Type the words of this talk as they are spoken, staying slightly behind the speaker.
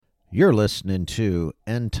You're listening to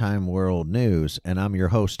End Time World News, and I'm your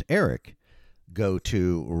host, Eric. Go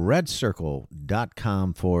to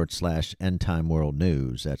redcircle.com/End Time World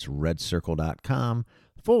News. That's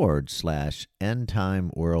redcircle.com/End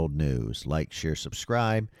Time World News. Like, share,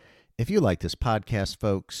 subscribe. If you like this podcast,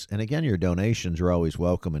 folks, and again, your donations are always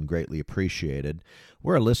welcome and greatly appreciated.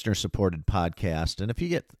 We're a listener-supported podcast, and if you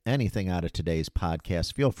get anything out of today's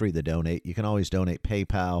podcast, feel free to donate. You can always donate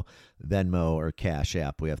PayPal, Venmo, or Cash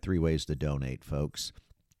App. We have 3 ways to donate, folks.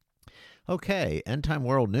 Okay, End Time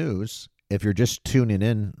World News. If you're just tuning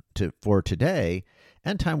in for today,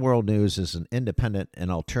 End Time World News is an independent and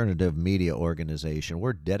alternative media organization.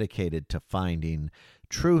 We're dedicated to finding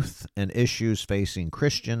truth and issues facing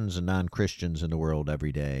Christians and non-Christians in the world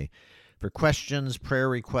every day. For questions, prayer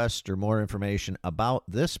requests, or more information about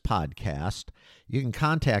this podcast, you can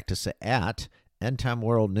contact us at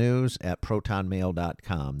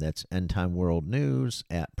endtimeworldnews@protonmail.com. That's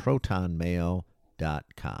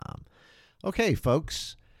endtimeworldnews@protonmail.com. Okay,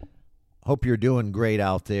 folks. Hope you're doing great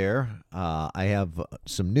out there. I have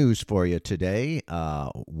some news for you today,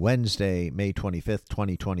 Wednesday, May 25th,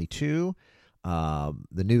 2022.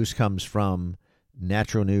 The news comes from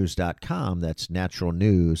naturalnews.com. That's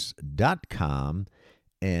naturalnews.com.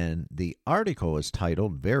 And the article is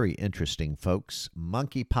titled, very interesting, folks,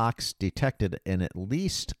 Monkeypox detected in at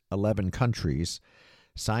least 11 countries.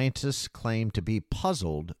 Scientists claim to be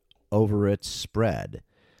puzzled over its spread.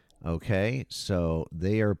 Okay, so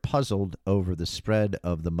they are puzzled over the spread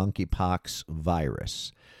of the monkeypox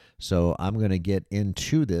virus. So I'm going to get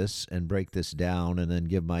into this and break this down and then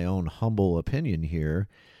give my own humble opinion here.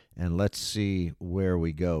 And let's see where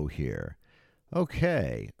we go here.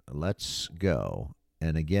 Okay, let's go.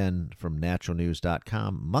 And again, from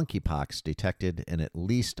naturalnews.com, monkeypox detected in at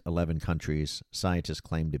least 11 countries. Scientists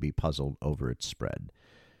claim to be puzzled over its spread.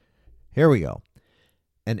 Here we go.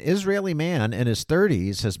 An Israeli man in his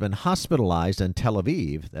 30s has been hospitalized in Tel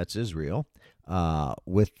Aviv, that's Israel,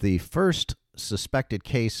 with the first suspected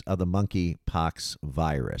case of the monkeypox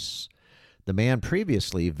virus. The man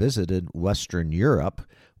previously visited Western Europe,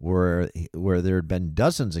 where there had been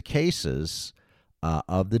dozens of cases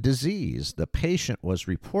of the disease. The patient was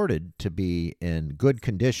reported to be in good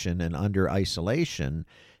condition and under isolation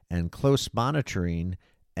and close monitoring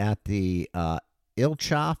at the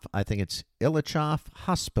Illichov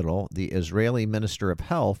Hospital. The Israeli Minister of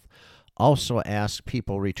Health also asked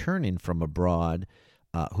people returning from abroad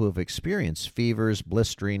who have experienced fevers,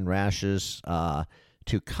 blistering, rashes,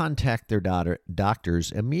 to contact their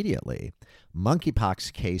doctors immediately.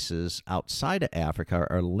 Monkeypox cases outside of Africa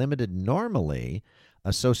are limited normally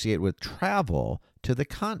associated with travel to the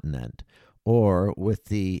continent or with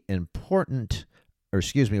the with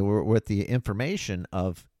the information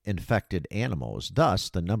of infected animals. Thus,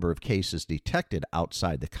 the number of cases detected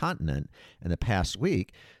outside the continent in the past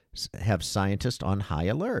week have scientists on high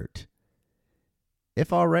alert.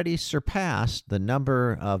 If already surpassed the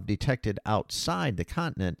number of detected outside the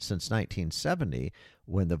continent since 1970,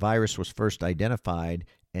 when the virus was first identified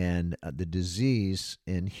and the disease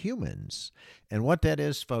in humans. And what that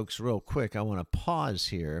is, folks, real quick, I want to pause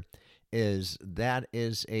here, is that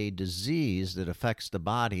is a disease that affects the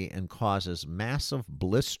body and causes massive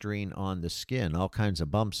blistering on the skin, all kinds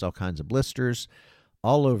of bumps, all kinds of blisters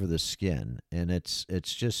all over the skin. And it's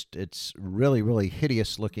really, really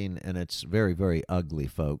hideous looking, and it's very, very ugly,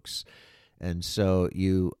 folks. And so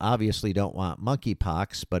you obviously don't want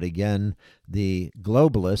monkeypox, but again, the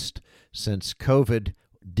globalist, since COVID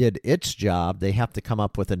did its job, they have to come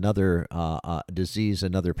up with another disease,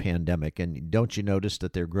 another pandemic. And don't you notice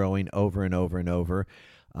that they're growing over and over and over?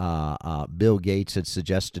 Bill Gates had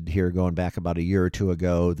suggested here, going back about a year or two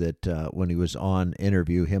ago, that when he was on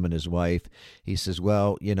interview, him and his wife, he says,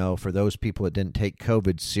 well, for those people that didn't take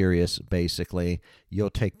COVID serious, basically,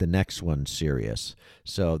 you'll take the next one serious.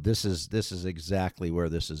 So this is exactly where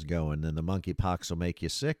this is going. And the monkeypox will make you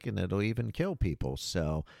sick, and it'll even kill people.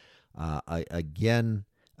 So again,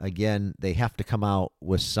 they have to come out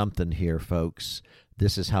with something here, folks.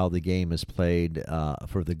 This is how the game is played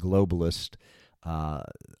for the globalist.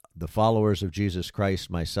 The followers of Jesus Christ,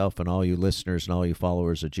 myself and all you listeners and all you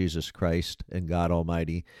followers of Jesus Christ and God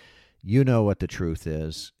Almighty, you know what the truth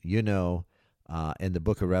is. You know, in the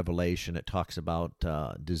book of Revelation, it talks about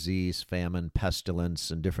disease, famine, pestilence,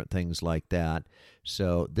 and different things like that.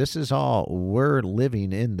 So this is all, we're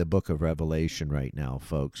living in the book of Revelation right now,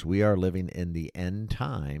 folks. We are living in the end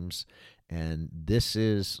times, and this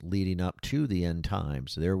is leading up to the end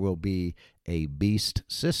times. There will be a beast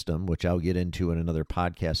system, which I'll get into in another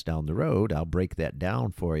podcast down the road. I'll break that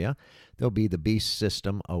down for you. There'll be the beast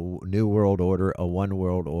system, a new world order, a one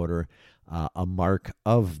world order. a mark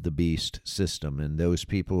of the beast system. And those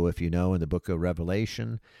people, if you know, in the book of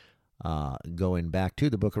Revelation, going back to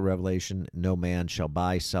the book of Revelation, no man shall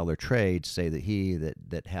buy, sell, or trade, say that he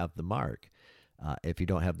that have the mark. If you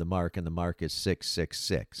don't have the mark, and the mark is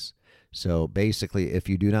 666. So basically, if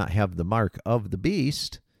you do not have the mark of the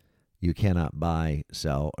beast, you cannot buy,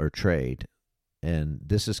 sell, or trade. And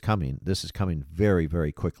this is coming. This is coming very,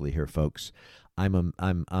 very quickly here, folks. I'm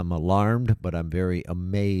alarmed, but I'm very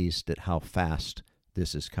amazed at how fast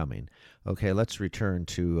this is coming. Okay, let's return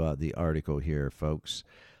to the article here, folks.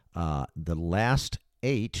 The last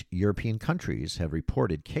 8 European countries have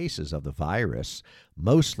reported cases of the virus,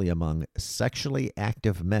 mostly among sexually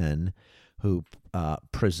active men who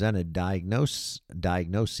presented diagnoses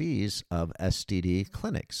of STD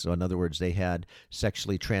clinics. So in other words, they had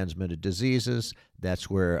sexually transmitted diseases. That's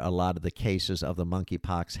where a lot of the cases of the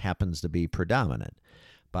monkeypox happens to be predominant.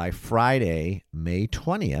 By Friday, May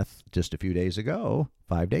 20th, just a few days ago,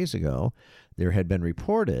 5 days ago, there had been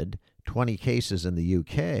reported 20 cases in the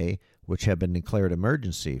UK, which have been declared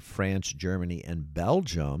emergency. France, Germany, and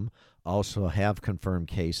Belgium also have confirmed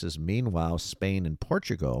cases. Meanwhile, Spain and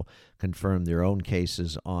Portugal confirmed their own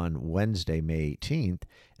cases on Wednesday, May 18th,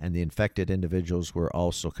 and the infected individuals were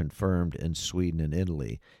also confirmed in Sweden and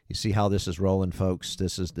Italy. You see how this is rolling, folks?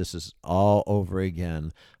 This is all over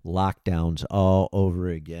again. Lockdowns all over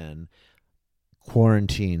again.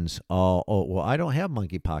 Quarantines well, I don't have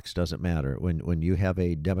monkeypox, doesn't matter. When you have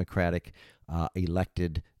a Democratic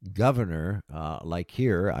elected governor, like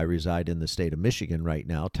here, I reside in the state of Michigan right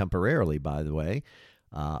now, temporarily, by the way,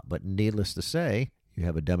 but needless to say, you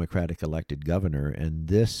have a Democratic elected governor, and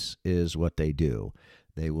this is what they do.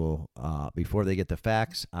 They will, before they get the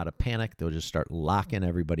facts, out of panic, they'll just start locking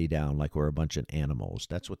everybody down like we're a bunch of animals.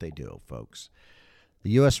 That's what they do, folks. The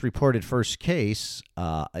U.S. reported first case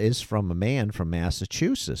is from a man from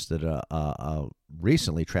Massachusetts that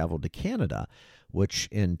recently traveled to Canada, which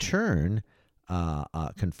in turn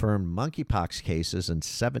confirmed monkeypox cases and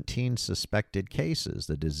 17 suspected cases.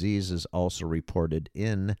 The disease is also reported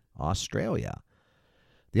in Australia.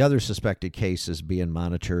 The other suspected cases being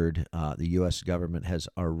monitored, the U.S. government has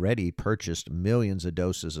already purchased millions of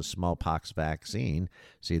doses of smallpox vaccine.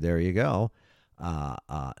 See, there you go.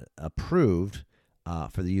 Approved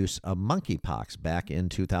for the use of monkeypox back in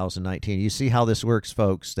 2019. You see how this works,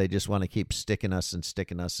 folks. They just want to keep sticking us and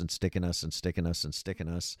sticking us and sticking us and sticking us and sticking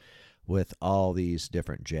us with all these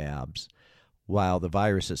different jabs. While the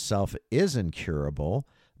virus itself is incurable,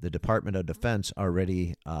 the Department of Defense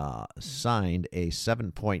already signed a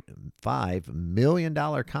 $7.5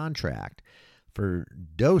 million contract for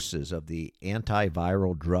doses of the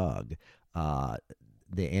antiviral drug.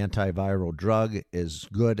 The antiviral drug is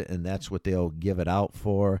good, and that's what they'll give it out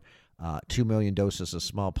for. 2 million doses of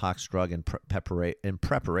smallpox drug in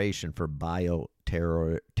preparation for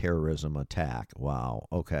bioterrorism attack. Wow,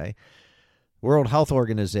 okay. World Health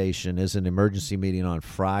Organization is an emergency meeting on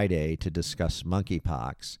Friday to discuss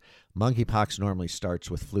monkeypox. Monkeypox normally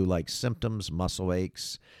starts with flu-like symptoms, muscle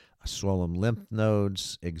aches, swollen lymph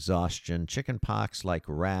nodes, exhaustion, chickenpox-like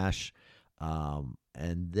rash,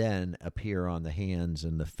 and then appear on the hands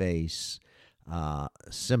and the face,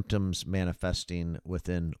 symptoms manifesting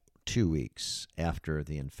within 2 weeks after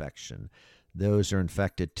the infection. Those who are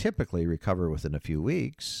infected typically recover within a few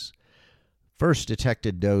weeks. First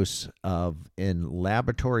detected dose in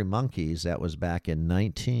laboratory monkeys, that was back in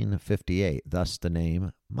 1958, thus the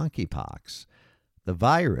name monkeypox. The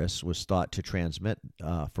virus was thought to transmit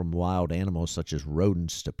from wild animals such as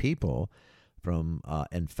rodents to people, from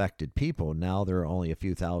infected people. Now there are only a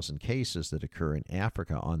few thousand cases that occur in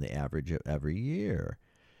Africa on the average of every year,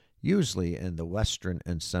 usually in the western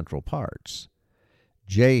and central parts.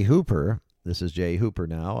 Jay Hooper, this is Jay Hooper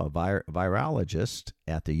now, a virologist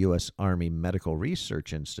at the U.S. Army Medical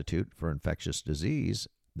Research Institute for Infectious Disease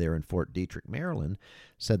there in Fort Detrick, Maryland,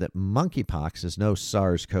 said that monkeypox is no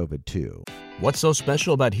SARS-CoV-2. What's so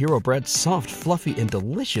special about Hero Bread's soft, fluffy, and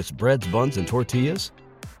delicious breads, buns, and tortillas?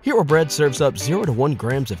 Hero Bread serves up 0 to 1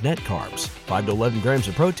 grams of net carbs, 5 to 11 grams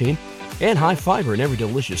of protein, and high fiber in every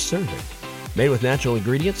delicious serving. Made with natural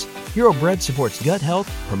ingredients, Hero Bread supports gut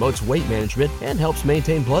health, promotes weight management, and helps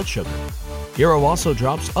maintain blood sugar. Hero also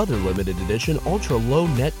drops other limited edition ultra-low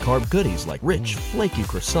net carb goodies like rich, flaky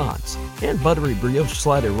croissants and buttery brioche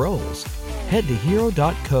slider rolls. Head to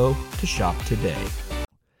hero.co to shop today.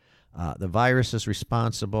 The virus is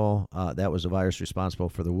responsible. That was a virus responsible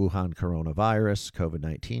for the Wuhan coronavirus,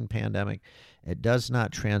 COVID-19 pandemic. It does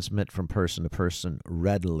not transmit from person to person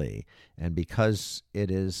readily. And because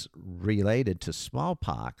it is related to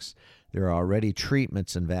smallpox, There are already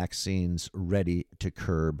treatments and vaccines ready to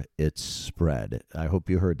curb its spread. I hope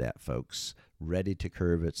you heard that, folks. Ready to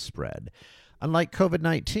curb its spread. Unlike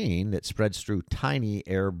COVID-19 that spreads through tiny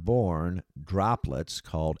airborne droplets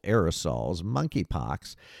called aerosols,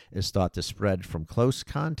 monkeypox is thought to spread from close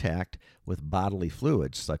contact with bodily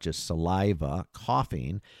fluids such as saliva,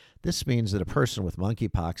 coughing. This means that a person with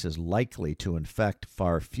monkeypox is likely to infect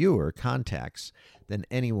far fewer contacts than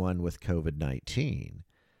anyone with COVID-19.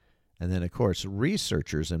 And then, of course,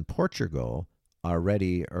 researchers in Portugal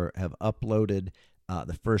already have uploaded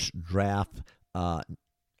the first draft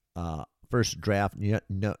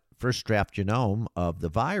genome of the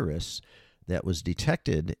virus that was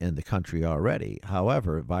detected in the country already.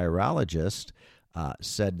 However, virologists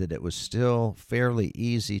said that it was still fairly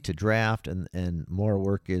easy to draft, and more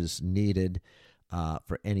work is needed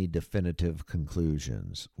for any definitive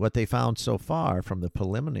conclusions. What they found so far from the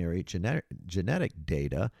preliminary genetic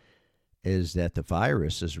data is that the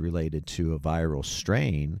virus is related to a viral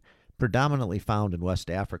strain predominantly found in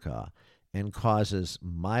West Africa and causes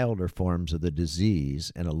milder forms of the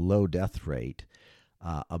disease and a low death rate,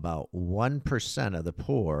 about 1% of the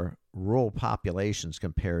poor rural populations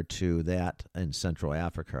compared to that in Central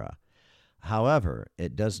Africa. However,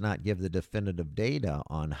 it does not give the definitive data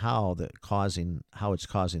on how it's causing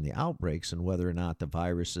the outbreaks and whether or not the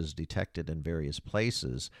viruses detected in various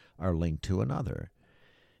places are linked to another.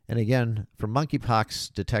 And again, for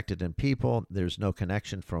monkeypox detected in people, there's no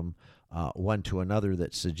connection from one to another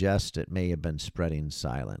that suggests it may have been spreading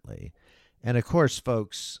silently. And of course,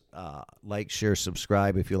 folks, like, share,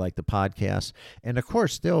 subscribe if you like the podcast. And of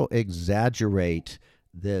course, they'll exaggerate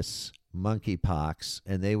this monkeypox,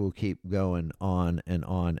 and they will keep going on and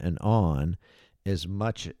on and on as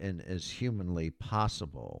much and as humanly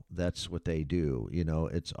possible. That's what they do. You know,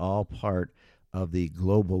 it's all part of the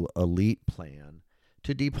global elite plan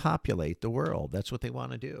to depopulate the world. That's what they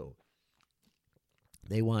want to do.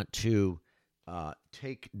 They want to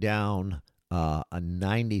take down a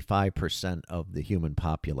 95% of the human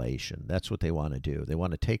population. That's what they want to do. They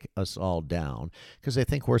want to take us all down because they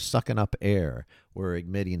think we're sucking up air. We're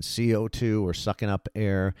emitting CO2, we're sucking up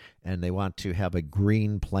air, and they want to have a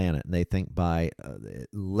green planet. And they think by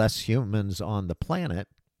less humans on the planet,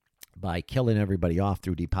 by killing everybody off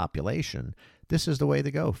through depopulation, this is the way to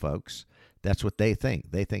go, folks. That's what they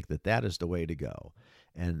think. They think that that is the way to go.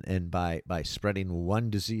 And by spreading one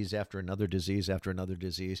disease after another disease after another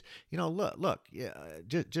disease, you know, look, yeah,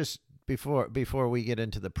 just before we get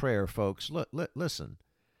into the prayer, folks, listen.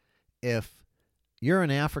 If you're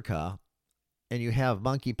in Africa and you have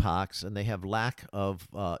monkeypox and they have lack of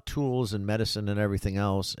tools and medicine and everything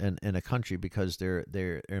else in a country because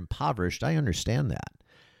they're impoverished, I understand that.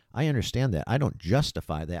 I don't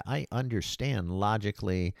justify that. I understand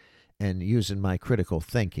logically and using my critical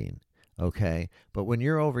thinking, okay? But when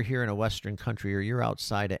you're over here in a Western country or you're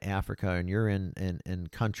outside of Africa and you're in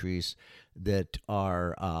countries that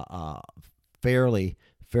are fairly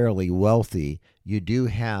wealthy, you do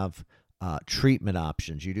have treatment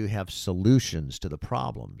options. You do have solutions to the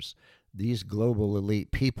problems. These global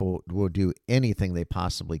elite people will do anything they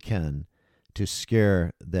possibly can to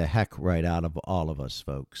scare the heck right out of all of us,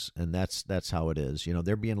 folks. And that's how it is. You know,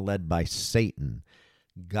 they're being led by Satan.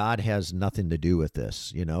 God has nothing to do with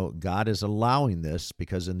this. You know, God is allowing this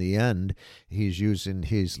because in the end,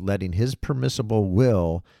 he's letting his permissible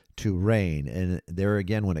will to reign. And there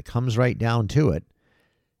again, when it comes right down to it,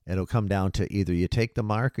 it'll come down to either you take the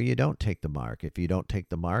mark or you don't take the mark. If you don't take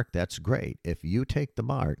the mark, that's great. If you take the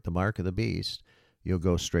mark of the beast, you'll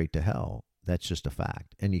go straight to hell. That's just a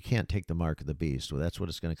fact. And you can't take the mark of the beast. Well, that's what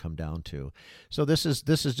it's going to come down to. So this is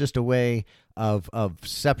just a way of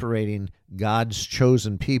separating God's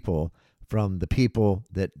chosen people from the people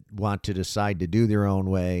that want to decide to do their own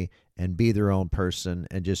way and be their own person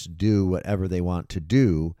and just do whatever they want to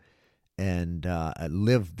do and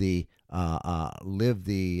live the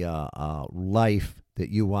life that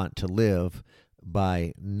you want to live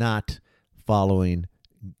by not following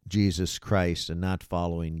Jesus Christ and not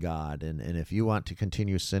following God. And if you want to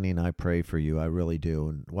continue sinning, I pray for you. I really do.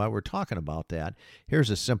 And while we're talking about that,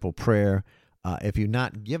 here's a simple prayer. If you've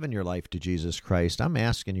not given your life to Jesus Christ, I'm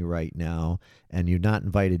asking you right now, and you've not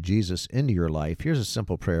invited Jesus into your life, here's a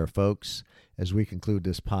simple prayer, folks, as we conclude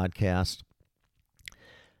this podcast.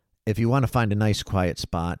 If you want to find a nice quiet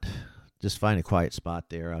spot, just find a quiet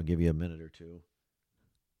spot there. I'll give you a minute or two.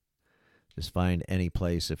 Just find any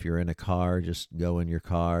place. If you're in a car, just go in your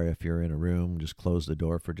car. If you're in a room, just close the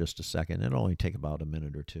door for just a second. It'll only take about a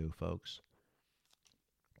minute or two, folks.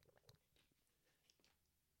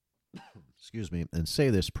 Excuse me. And say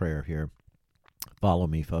this prayer here. Follow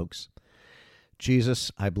me, folks.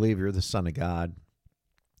 Jesus, I believe you're the Son of God.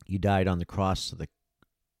 You died on the cross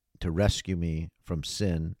to rescue me from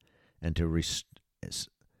sin and to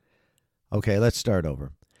Okay, let's start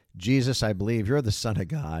over. Jesus, I believe you're the Son of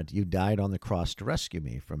God. You died on the cross to rescue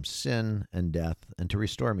me from sin and death and to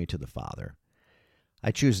restore me to the Father. I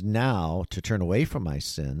choose now to turn away from my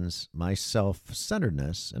sins, my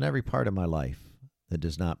self-centeredness, and every part of my life that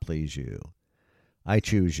does not please you. I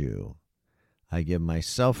choose you. I give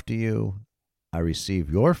myself to you. I receive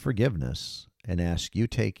your forgiveness and ask you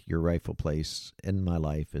take your rightful place in my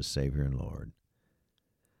life as Savior and Lord.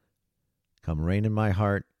 Come reign in my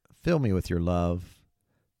heart, fill me with your love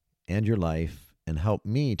and your life, and help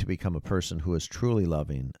me to become a person who is truly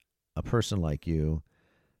loving, a person like you.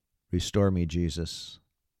 Restore me, Jesus.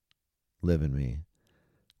 Live in me.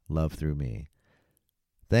 Love through me.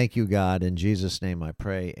 Thank you, God. In Jesus' name I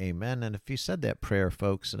pray. Amen. And if you said that prayer,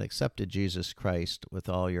 folks, and accepted Jesus Christ with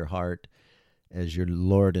all your heart as your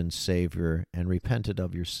Lord and Savior and repented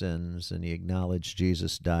of your sins, and you acknowledged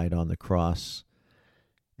Jesus died on the cross,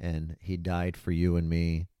 and he died for you and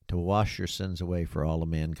me to wash your sins away for all of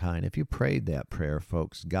mankind. If you prayed that prayer,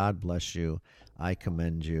 folks, God bless you. I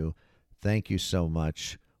commend you. Thank you so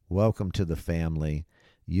much. Welcome to the family.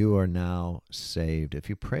 You are now saved. If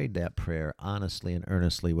you prayed that prayer honestly and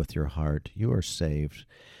earnestly with your heart, you are saved.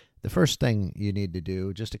 The first thing you need to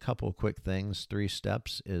do, just a couple of quick things, 3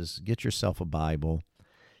 steps, is get yourself a Bible.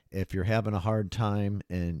 If you're having a hard time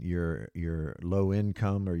and you're low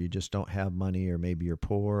income, or you just don't have money, or maybe you're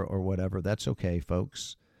poor or whatever, that's okay,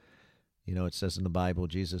 folks. You know, it says in the Bible,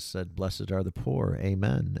 Jesus said, blessed are the poor.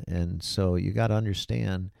 Amen. And so you got to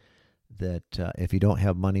understand that if you don't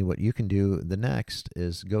have money, what you can do the next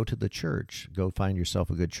is go to the church. Go find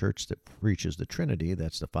yourself a good church that preaches the Trinity.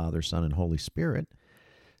 That's the Father, Son, and Holy Spirit.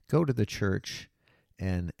 Go to the church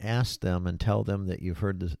and ask them and tell them that you've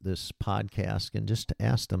heard this podcast, and just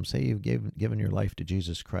ask them, say you've given your life to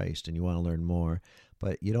Jesus Christ and you want to learn more,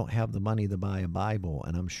 but you don't have the money to buy a Bible,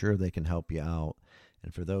 and I'm sure they can help you out.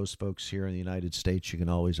 And for those folks here in the United States, you can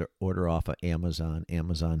always order off of Amazon.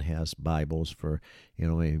 Amazon has Bibles for,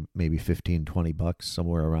 maybe $15, $20,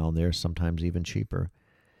 somewhere around there, sometimes even cheaper.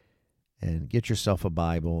 And get yourself a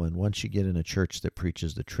Bible. And once you get in a church that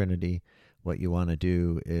preaches the Trinity, what you want to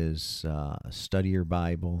do is study your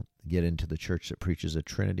Bible, get into the church that preaches the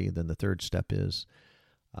Trinity. Then the third step is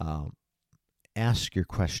ask your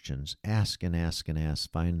questions. Ask and ask and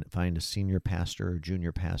ask. Find a senior pastor or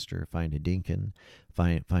junior pastor. Find a deacon.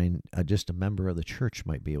 Find just a member of the church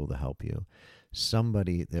might be able to help you.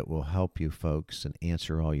 Somebody that will help you, folks, and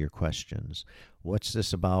answer all your questions. What's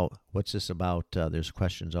this about? There's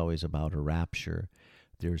questions always about a rapture.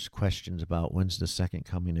 There's questions about when's the second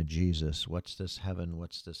coming of Jesus? What's this heaven?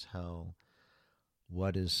 What's this hell?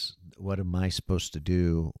 What am I supposed to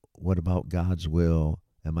do? What about God's will?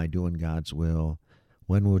 Am I doing God's will?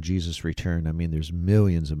 When will Jesus return? I mean, there's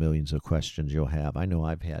millions and millions of questions you'll have. I know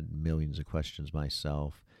I've had millions of questions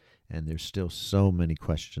myself, and there's still so many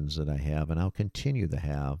questions that I have, and I'll continue to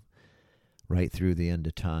have right through the end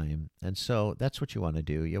of time. And so that's what you want to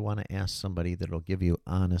do. You want to ask somebody that will give you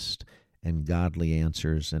honest and godly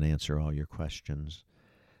answers and answer all your questions.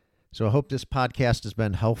 So I hope this podcast has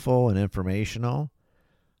been helpful and informational.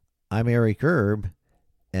 I'm Eric Erb,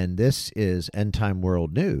 and this is End Time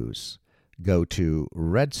World News. Go to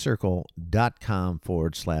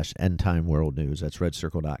redcircle.com/End Time World News. That's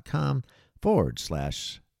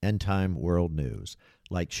redcircle.com/End Time World News.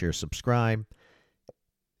 Like, share, subscribe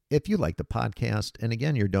if you like the podcast. And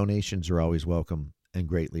again, your donations are always welcome and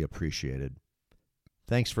greatly appreciated.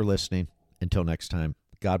 Thanks for listening. Until next time,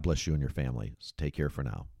 God bless you and your families. Take care for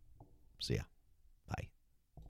now. See ya.